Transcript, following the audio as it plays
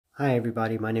Hi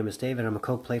everybody, my name is David. I'm a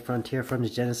KOK Play Frontier from the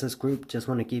Genesis group. Just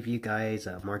want to give you guys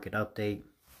a market update.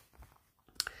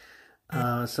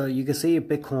 So you can see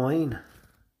Bitcoin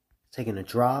taking a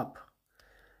drop.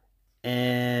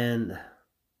 And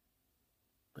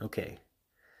okay,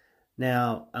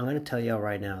 now I'm going to tell y'all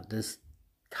right now, this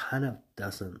kind of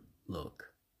doesn't look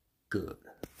good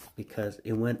because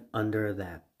it went under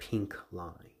that pink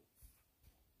line.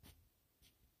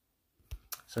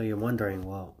 So you're wondering,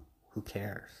 well, who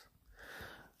cares?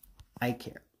 I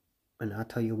care, and I'll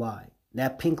tell you why.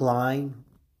 That pink line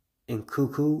in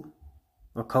KOK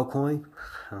or KOKoin,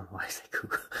 I don't know why I say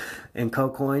KOK, in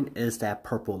KOKoin is that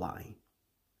purple line.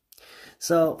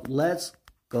 So let's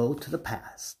go to the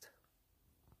past.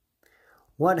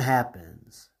 What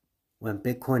happens when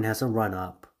Bitcoin has a run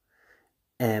up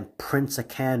and prints a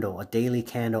candle, a daily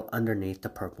candle underneath the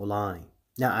purple line?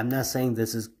 Now, I'm not saying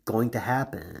this is going to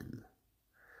happen,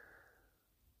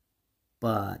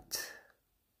 but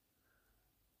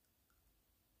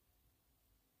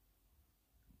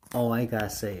all I gotta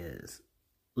say is,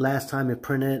 last time it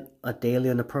printed a daily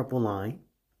on the purple line,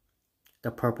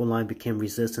 the purple line became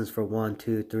resistance for 1,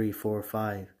 2, 3, 4,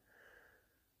 5.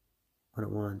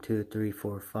 1, 2, 3,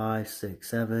 4, 5, 6,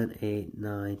 7, 8,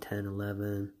 9, 10,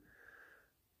 11,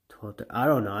 12, 13. I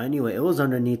don't know. Anyway, it was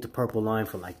underneath the purple line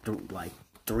for like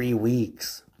 3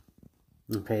 weeks.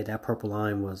 Okay, that purple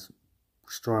line was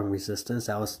strong resistance.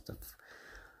 That was the...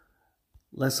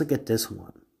 Let's look at this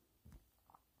one.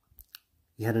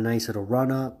 You had a nice little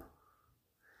run up.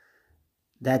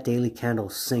 That daily candle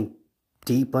sank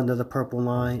deep under the purple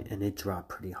line and it dropped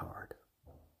pretty hard.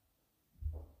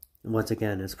 And once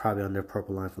again, it's probably under the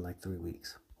purple line for like 3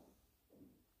 weeks.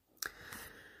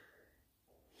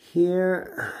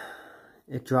 Here,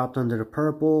 it dropped under the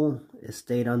purple. It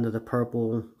stayed under the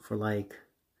purple for like,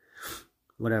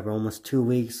 whatever, almost 2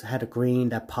 weeks. Had a green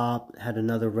that popped, had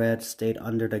another red, stayed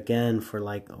under it again for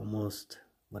like almost,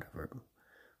 whatever,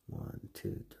 1,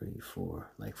 2, 3,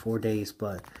 4, like 4 days,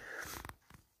 but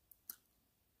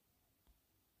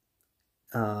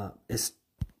it's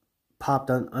popped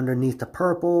underneath the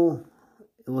purple.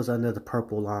 It was under the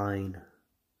purple line,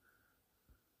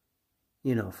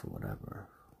 you know, for whatever,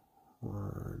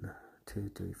 1,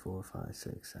 2, 3, 4, 5,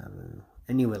 6, 7,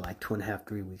 anyway, like 2.5,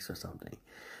 3 weeks or something.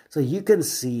 So you can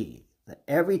see that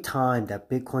every time that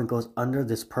Bitcoin goes under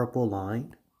this purple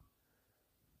line,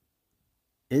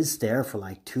 it's there for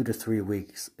like 2 to 3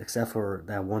 weeks, except for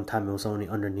that one time it was only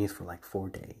underneath for like 4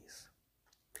 days.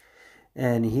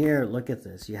 And here, look at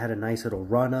this. You had a nice little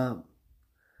run up.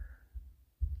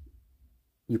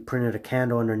 You printed a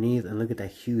candle underneath, and look at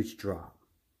that huge drop.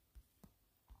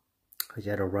 Because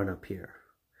you had a run up here.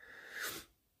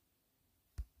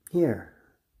 Here,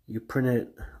 you printed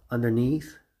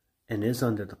underneath, and it's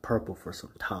under the purple for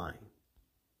some time.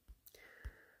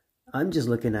 I'm just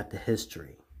looking at the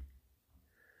history.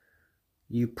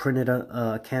 You printed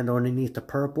a candle underneath the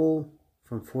purple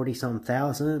from 40-something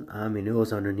thousand. I mean, it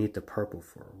was underneath the purple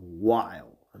for a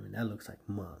while. I mean, that looks like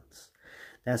months.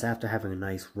 That's after having a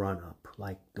nice run up,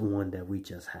 like the one that we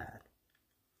just had.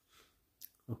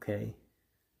 Okay.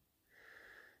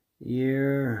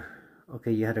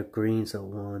 Okay, you had a green, so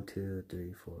 1, 2,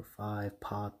 3, 4, 5,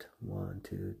 popped. 1,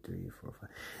 2, 3, 4, 5.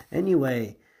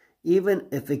 Anyway, even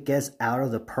if it gets out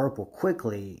of the purple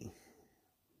quickly,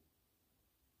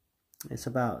 it's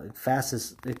about,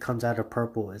 fastest it comes out of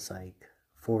purple, it's like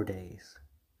 4 days,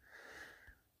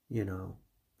 you know.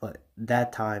 But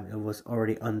that time it was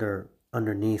already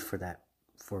underneath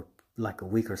for like a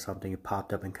week or something. It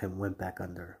popped up and went back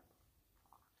under.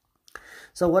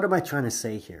 So what am I trying to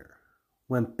say here?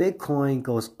 When Bitcoin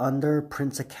goes under,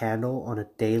 prints a candle on a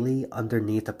daily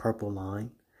underneath the purple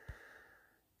line,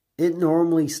 it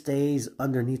normally stays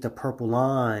underneath the purple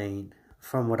line.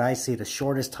 From what I see, the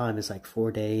shortest time is like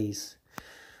 4 days,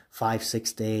 5,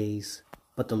 6 days.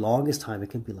 But the longest time, it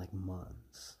can be like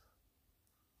months.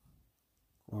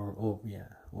 Or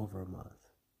over a month.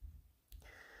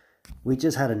 We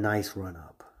just had a nice run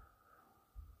up.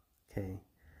 Okay.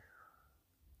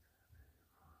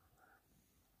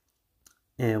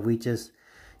 And we just,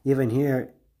 even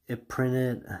here, it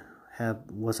printed,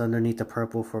 was underneath the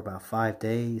purple for about 5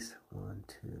 days. 1,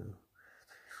 2,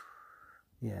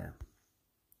 yeah.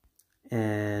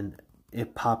 And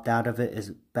it popped out of it,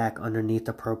 is back underneath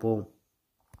the purple.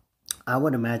 I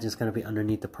would imagine it's going to be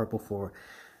underneath the purple for,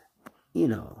 you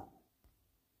know,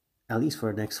 at least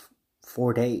for the next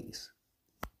 4 days.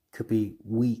 Could be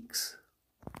weeks.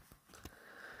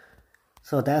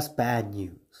 So that's bad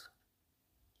news.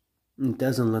 It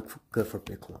doesn't look good for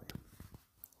Bitcoin.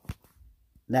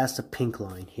 That's the pink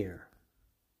line here.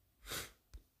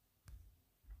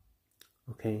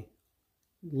 Okay.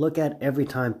 Look at every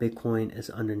time Bitcoin is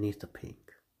underneath the pink.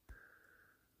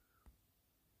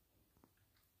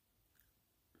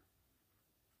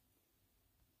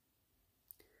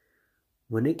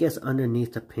 When it gets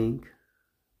underneath the pink,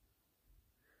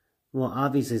 well,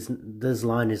 obviously this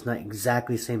line is not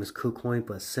exactly the same as KuCoin,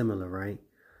 but similar, right?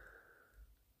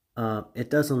 It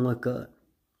doesn't look good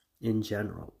in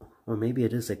general. Or maybe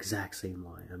it is the exact same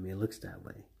line. I mean, it looks that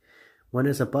way. When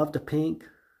it's above the pink,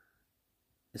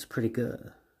 it's pretty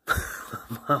good.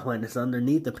 When it's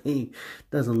underneath the pink,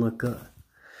 it doesn't look good.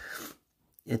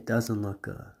 It doesn't look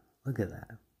good. Look at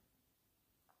that.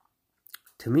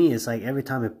 To me, it's like every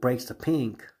time it breaks the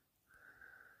pink,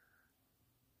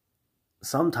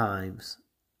 sometimes,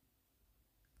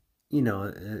 you know,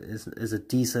 is a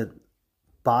decent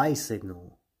buy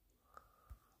signal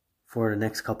for the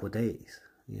next couple of days,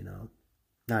 you know.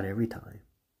 Not every time.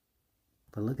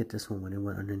 But look at this one when it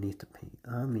went underneath the pink.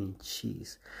 I mean,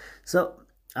 jeez. So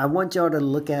I want y'all to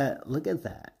look at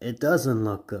that. It doesn't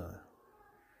look good.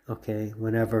 Okay,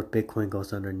 whenever Bitcoin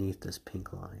goes underneath this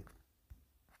pink line.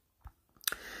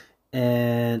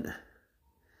 And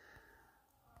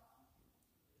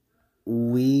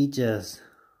we just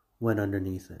went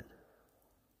underneath it.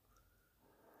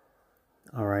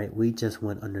 All right, we just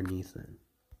went underneath it.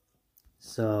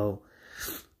 So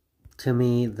to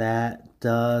me, that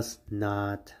does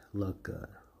not look good.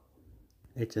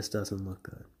 It just doesn't look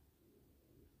good.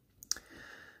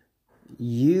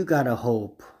 You gotta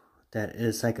hope that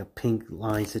it's like a pink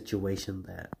line situation,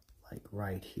 that like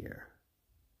right here.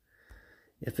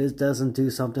 If it doesn't do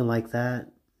something like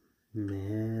that,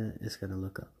 man, it's gonna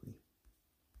look ugly.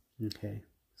 Okay,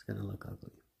 it's gonna look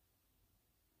ugly.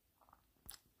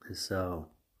 And so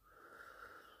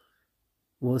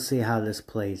we'll see how this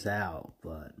plays out,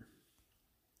 but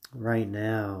right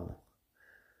now,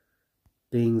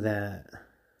 being that,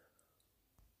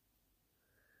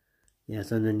 yeah,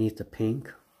 it's underneath the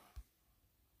pink,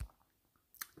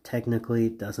 technically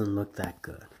it doesn't look that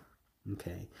good.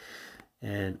 Okay,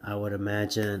 and I would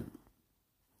imagine,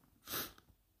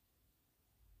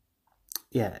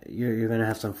 yeah, you're gonna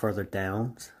have some further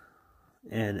downs,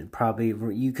 and probably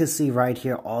you could see right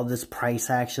here all this price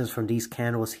actions from these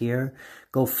candles here.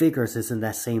 Go figures, it's in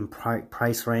that same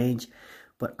price range,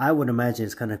 but I would imagine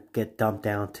it's gonna get dumped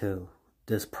down to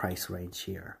this price range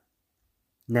here.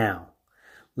 Now,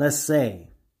 let's say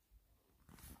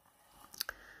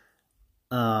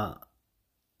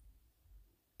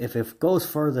if it goes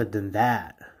further than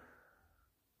that,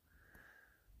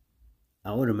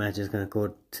 I would imagine it's going to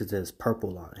go to this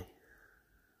purple line.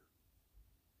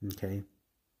 Okay,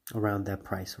 around that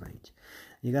price range.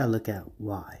 You got to look at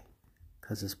why.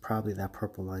 Because it's probably that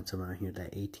purple line's around here,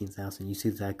 that 18,000. You see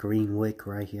that green wick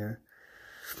right here?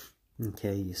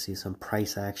 Okay, you see some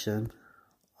price action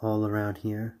all around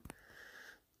here.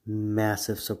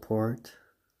 Massive support.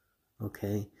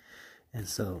 Okay, and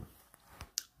so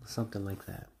something like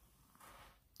that.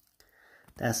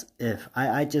 That's if.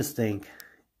 I just think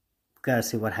we've got to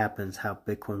see what happens, how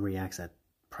Bitcoin reacts at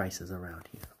prices around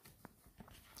here.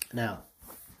 Now,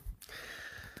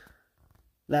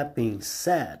 that being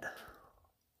said,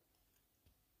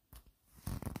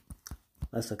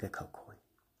 let's look at KOK.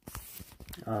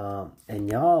 And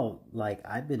y'all, like,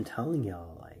 I've been telling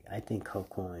y'all, like, I think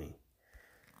KOK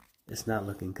is not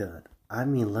looking good. I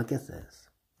mean, look at this.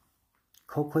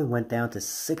 KOK went down to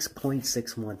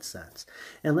 6.61 cents.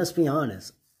 And let's be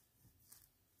honest,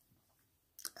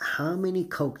 how many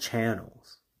KOK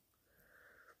channels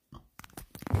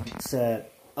said,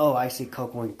 oh, I see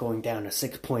KOK going down to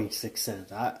 6.6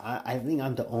 cents. I think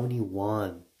I'm the only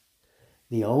one.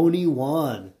 The only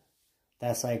one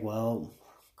that's like, well,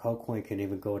 KOK can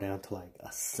even go down to like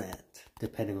a cent,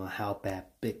 depending on how bad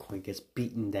Bitcoin gets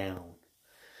beaten down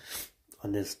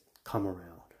on this come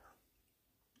around.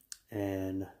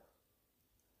 And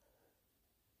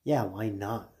yeah, why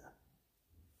not?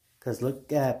 Because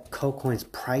look at KOK's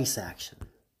price action.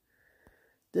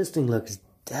 This thing looks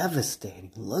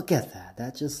devastating. Look at that.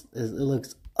 That just, it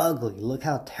looks ugly. Look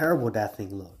how terrible that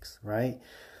thing looks, right?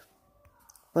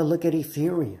 But look at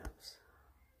Ethereum's.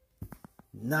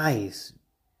 Nice.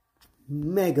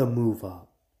 Mega move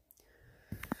up.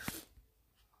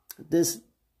 This,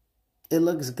 it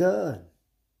looks good.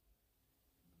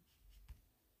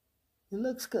 It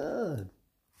looks good.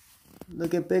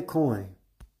 Look at Bitcoin.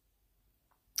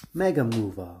 Mega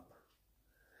move up.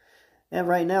 And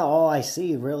right now, all I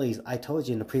see really, I told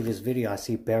you in the previous video, I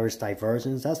see bearish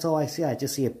divergence. That's all I see. I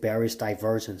just see a bearish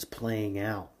divergence playing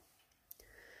out.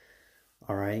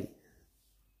 Alright?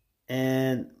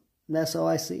 And that's all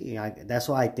I see. That's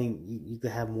why I think you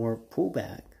could have more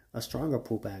pullback, a stronger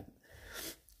pullback.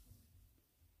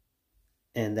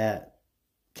 And that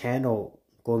candle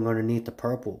going underneath the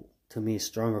purple, to me, is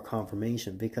stronger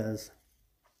confirmation, because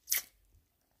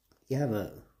you have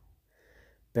a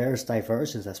bearish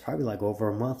divergence that's probably like over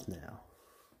a month now.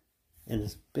 And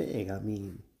it's big. I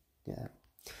mean, yeah.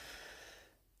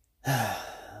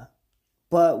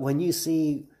 But when you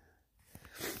see,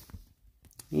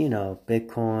 you know,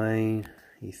 Bitcoin,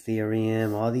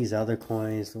 Ethereum, all these other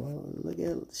coins, well, look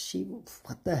at Shiba.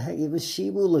 What the heck? Even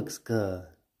Shiba looks good.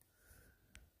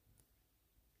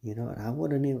 You know, I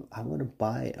wouldn't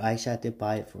buy it. Actually, I did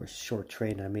buy it for a short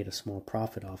trade, and I made a small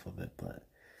profit off of it. But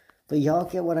y'all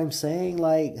get what I'm saying?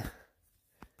 Like,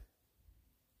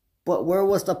 but where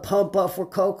was the pump up for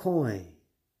KOK?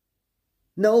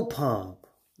 No pump.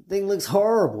 Thing looks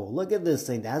horrible. Look at this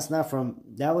thing. That's not from,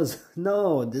 that was,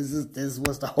 no, this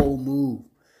was the whole move.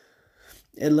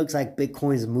 It looks like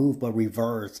Bitcoin's move but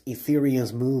reverse.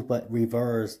 Ethereum's move but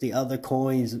reverse. The other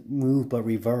coins move but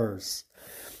reverse.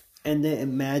 And then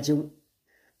imagine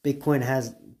Bitcoin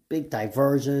has big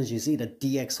divergence. You see the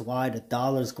DXY, the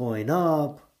dollar's going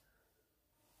up.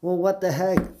 Well, what the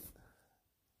heck?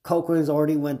 KOK's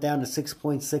already went down to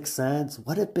 6.6 cents.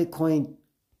 What if Bitcoin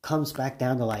comes back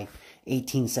down to like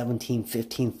 $18,000,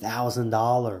 $17,000,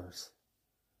 $15,000?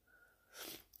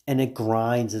 And it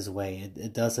grinds its way.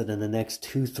 It does it in the next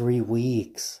 2-3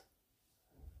 weeks.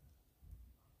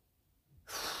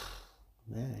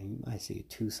 Man, you might see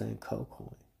a 2-cent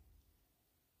KOK.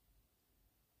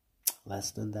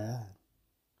 Less than that.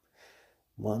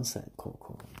 1-cent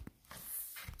KOK.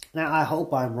 Now, I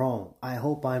hope I'm wrong.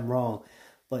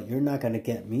 But you're not going to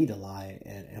get me to lie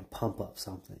and pump up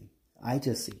something. I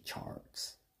just see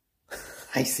charts.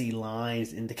 I see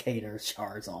lines, indicators,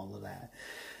 charts, all of that.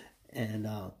 And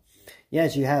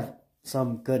yes, you have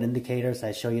some good indicators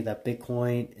that show you that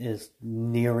Bitcoin is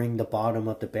nearing the bottom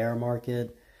of the bear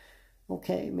market.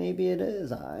 Okay, maybe it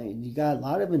is. You got a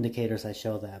lot of indicators that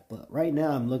show that. But right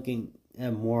now I'm looking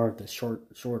at more of the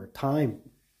shorter time.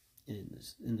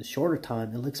 In the shorter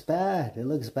time, it looks bad. It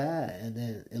looks bad. And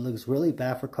then it looks really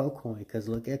bad for KOK, because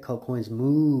look at KOK's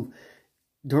move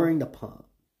during the pump.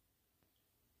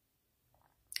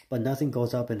 But nothing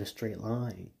goes up in a straight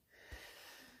line.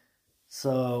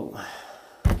 So,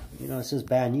 you know, it's just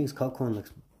bad news. KOK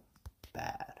looks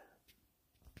bad.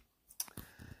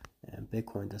 And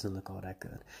Bitcoin doesn't look all that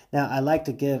good. Now, I like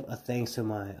to give a thanks to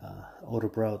my older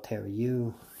bro, Terry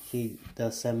Yu. He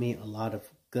does send me a lot of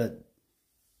good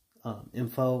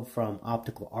info from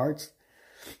Optical Arts,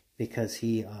 because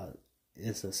he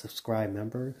is a subscribed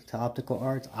member to Optical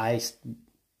Arts. I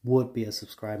would be a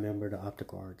subscribed member to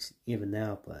Optical Arts even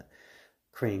now, but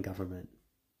Korean government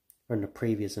from the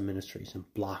previous administration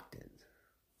blocked it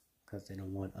because they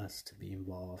don't want us to be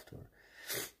involved or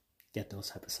get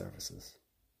those type of services.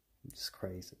 It's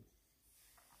crazy.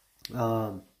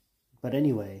 But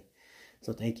anyway,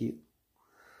 so thank you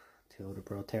to older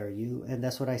bro Terry Yu, and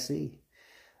that's what I see.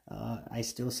 I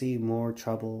still see more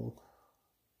trouble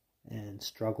and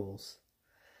struggles.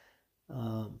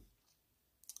 But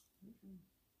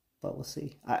we'll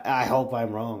see. I hope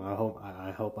I'm wrong.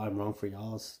 I hope I'm wrong for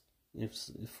y'all. If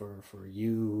for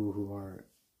you who are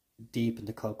deep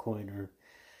into KOK or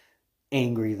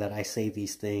angry that I say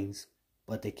these things,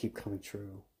 but they keep coming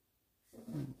true.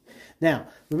 Now,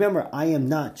 remember, I am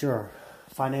not your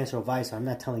financial advisor. I'm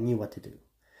not telling you what to do.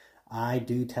 I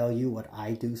do tell you what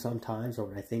I do sometimes, or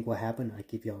what I think will happen. I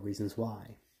give y'all reasons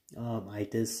why. I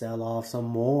did sell off some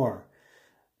more,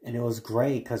 and it was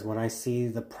great, because when I see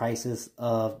the prices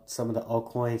of some of the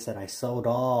altcoins that I sold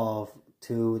off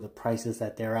to the prices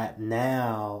that they're at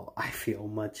now, I feel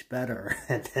much better.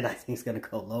 And then I think it's going to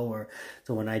go lower.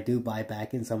 So when I do buy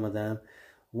back in some of them,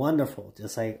 wonderful.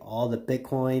 Just like all the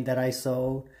Bitcoin that I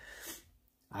sold,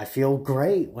 I feel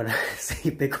great when I see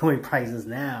Bitcoin prices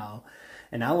now.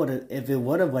 And I would have, if it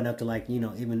would have went up to like, you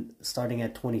know, even starting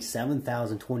at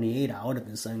 27,000, 28, I would have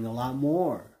been selling a lot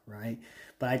more, right?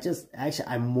 But I just, actually,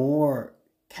 I'm more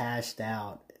cashed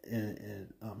out in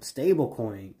stable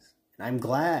coins. And I'm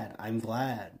glad I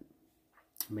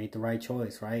made the right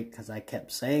choice, right? Because I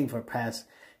kept saying for past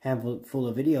handful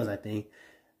of videos, I think,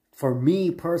 for me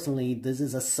personally, this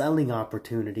is a selling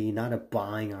opportunity, not a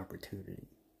buying opportunity.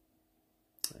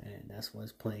 And that's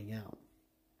what's playing out.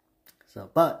 So,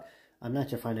 but I'm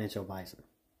not your financial advisor.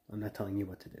 I'm not telling you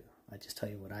what to do. I just tell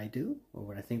you what I do or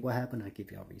what I think will happen. I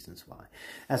give you all reasons why.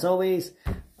 As always,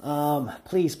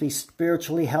 please be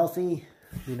spiritually healthy.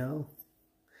 You know,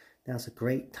 now's a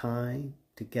great time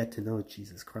to get to know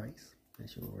Jesus Christ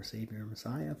as your Lord, Savior, and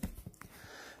Messiah.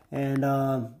 And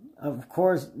of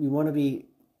course, you want to be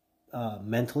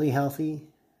mentally healthy,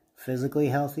 physically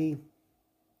healthy.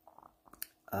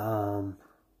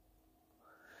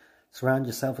 surround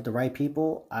yourself with the right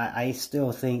people, I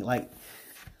still think, like,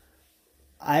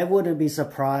 I wouldn't be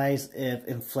surprised if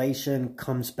inflation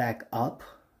comes back up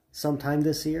sometime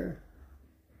this year.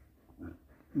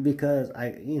 Because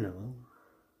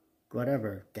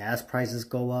whatever, gas prices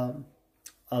go up.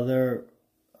 Other,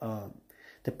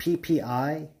 the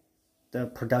PPI, the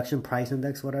production price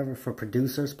index, whatever, for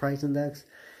producers price index,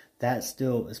 that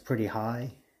still is pretty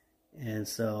high. And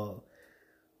so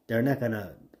they're not going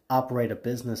to operate a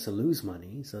business to lose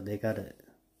money. So they got to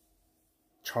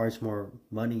charge more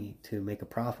money to make a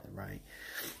profit, right?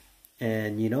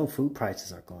 And food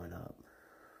prices are going up.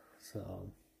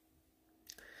 So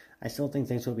I still think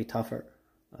things will be tougher.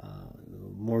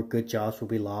 More good jobs will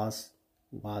be lost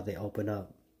while they open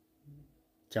up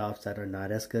jobs that are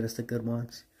not as good as the good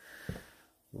ones,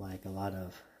 like a lot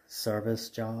of service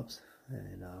jobs.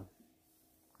 And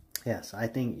yes, I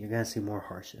think you're gonna see more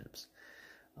hardships.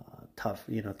 Tough,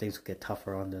 things will get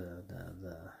tougher on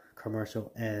the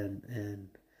commercial and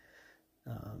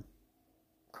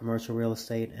commercial real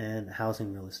estate and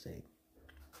housing real estate.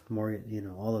 More,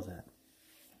 all of that.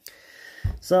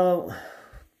 So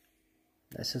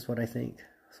that's just what I think.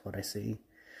 That's what I see.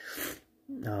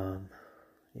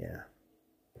 Yeah.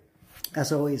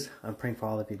 As always, I'm praying for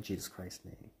all of you in Jesus Christ's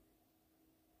name.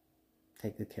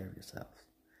 Take good care of yourselves.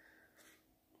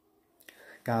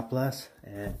 God bless,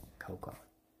 and KOK.